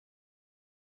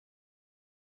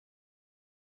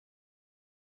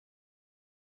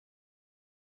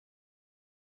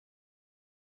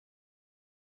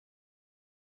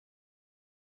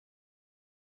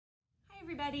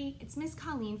Everybody, it's Miss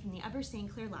Colleen from the Upper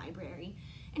St. Clair Library,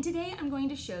 and today I'm going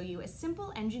to show you a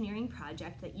simple engineering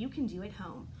project that you can do at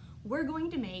home. We're going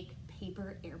to make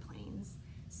paper airplanes.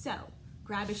 So,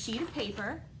 grab a sheet of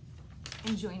paper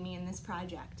and join me in this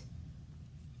project.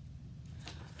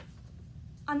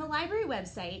 On the library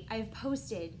website, I've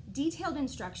posted detailed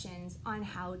instructions on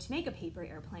how to make a paper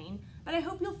airplane, but I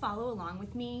hope you'll follow along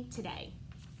with me today.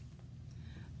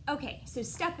 Okay, so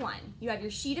step one, you have your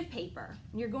sheet of paper,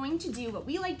 and you're going to do what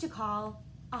we like to call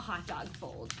a hot dog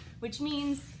fold, which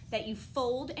means that you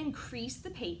fold and crease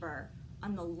the paper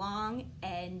on the long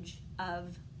edge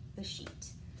of the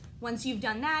sheet. Once you've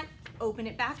done that, open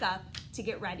it back up to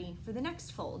get ready for the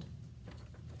next fold.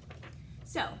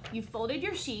 So, you've folded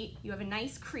your sheet, you have a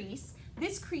nice crease.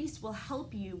 This crease will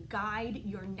help you guide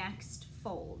your next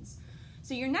folds.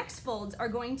 So your next folds are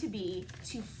going to be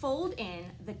to fold in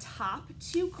the top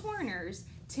two corners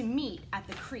to meet at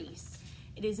the crease.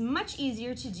 It is much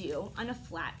easier to do on a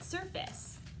flat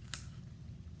surface.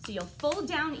 So you'll fold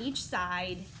down each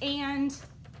side and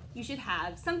you should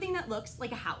have something that looks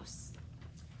like a house.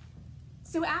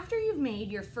 So after you've made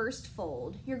your first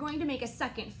fold, you're going to make a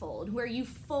second fold where you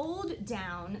fold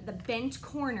down the bent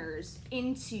corners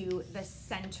into the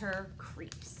center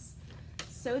crease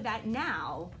so that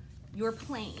now your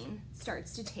plane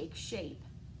starts to take shape.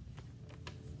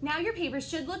 Now your paper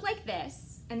should look like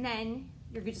this, and then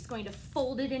you're just going to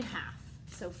fold it in half.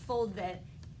 So fold the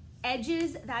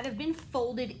edges that have been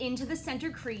folded into the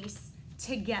center crease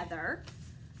together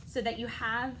so that you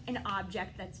have an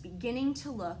object that's beginning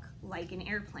to look like an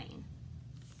airplane.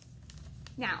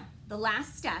 Now, the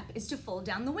last step is to fold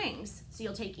down the wings. So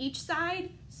you'll take each side,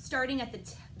 starting at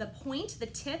the point, the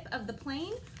tip of the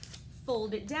plane,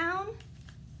 fold it down,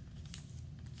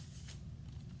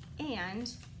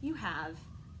 and you have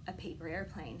a paper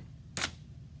airplane.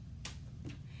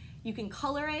 You can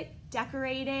color it,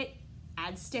 decorate it,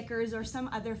 add stickers or some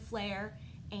other flair,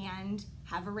 and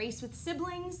have a race with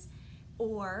siblings,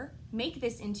 or make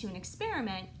this into an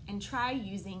experiment and try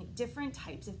using different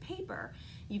types of paper.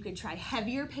 You could try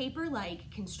heavier paper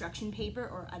like construction paper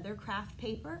or other craft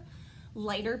paper,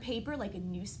 lighter paper like a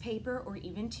newspaper or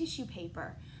even tissue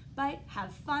paper, but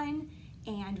have fun.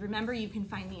 And remember, you can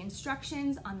find the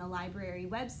instructions on the library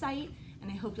website,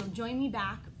 and I hope you'll join me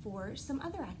back for some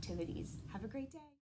other activities. Have a great day.